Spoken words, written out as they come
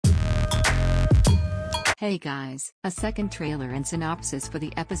Hey guys, a second trailer and synopsis for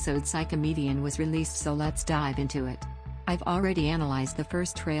the episode PSYCHOMEDIAN was released, so let's dive into it. I've already analyzed the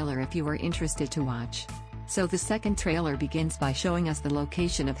first trailer if you are interested to watch. So the second trailer begins by showing us the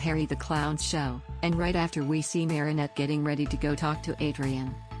location of Harry the Clown's show, and right after we see Marinette getting ready to go talk to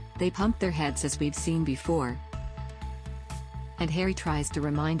Adrian. They pump their heads as we've seen before, and Harry tries to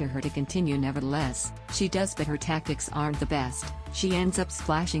remind her to continue. Nevertheless, she does, but her tactics aren't the best. She ends up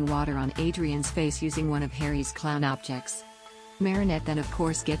splashing water on Adrian's face using one of Harry's clown objects. Marinette then of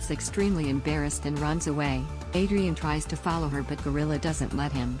course gets extremely embarrassed and runs away. Adrian tries to follow her but Gorilla doesn't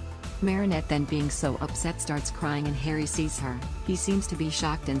let him. Marinette then, being so upset, starts crying and Harry sees her. He seems to be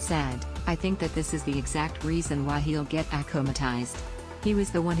shocked and sad. I think that this is the exact reason why he'll get acomatized. He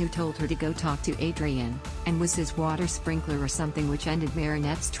was the one who told her to go talk to Adrian, and was his water sprinkler or something, which ended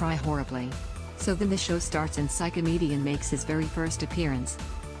Marinette's try horribly. So then the show starts and PSYCHOMEDIAN makes his very first appearance.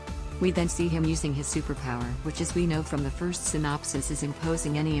 We then see him using his superpower, which, as we know from the first synopsis, is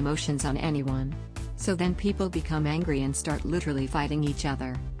imposing any emotions on anyone. So then people become angry and start literally fighting each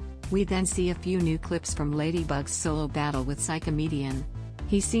other. We then see a few new clips from Ladybug's solo battle with PSYCHOMEDIAN.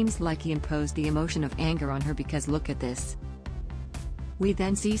 He seems like he imposed the emotion of anger on her, because look at this. We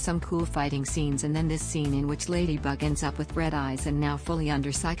then see some cool fighting scenes, and then this scene in which Ladybug ends up with red eyes and now fully under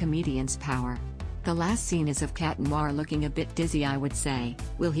PSYCHOMEDIAN's power. The last scene is of Cat Noir looking a bit dizzy, I would say.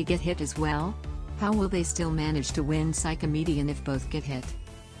 Will he get hit as well? How will they still manage to win PSYCHOMEDIAN if both get hit?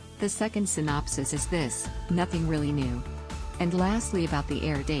 The second synopsis is this: nothing really new. And lastly, about the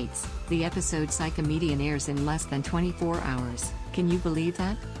air dates, the episode PSYCHOMEDIAN airs in less than 24 hours. Can you believe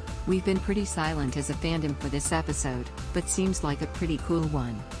that? We've been pretty silent as a fandom for this episode, but seems like a pretty cool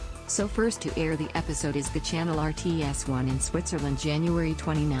one. So first to air the episode is the channel RTS1 in Switzerland January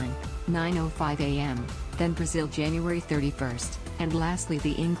 29, 9:05 AM, then Brazil January 31st, and lastly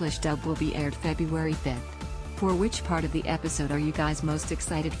the English dub will be aired February 5th. For which part of the episode are you guys most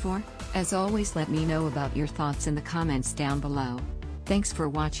excited for? As always, let me know about your thoughts in the comments down below. Thanks for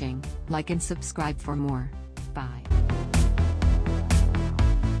watching, like and subscribe for more. Bye.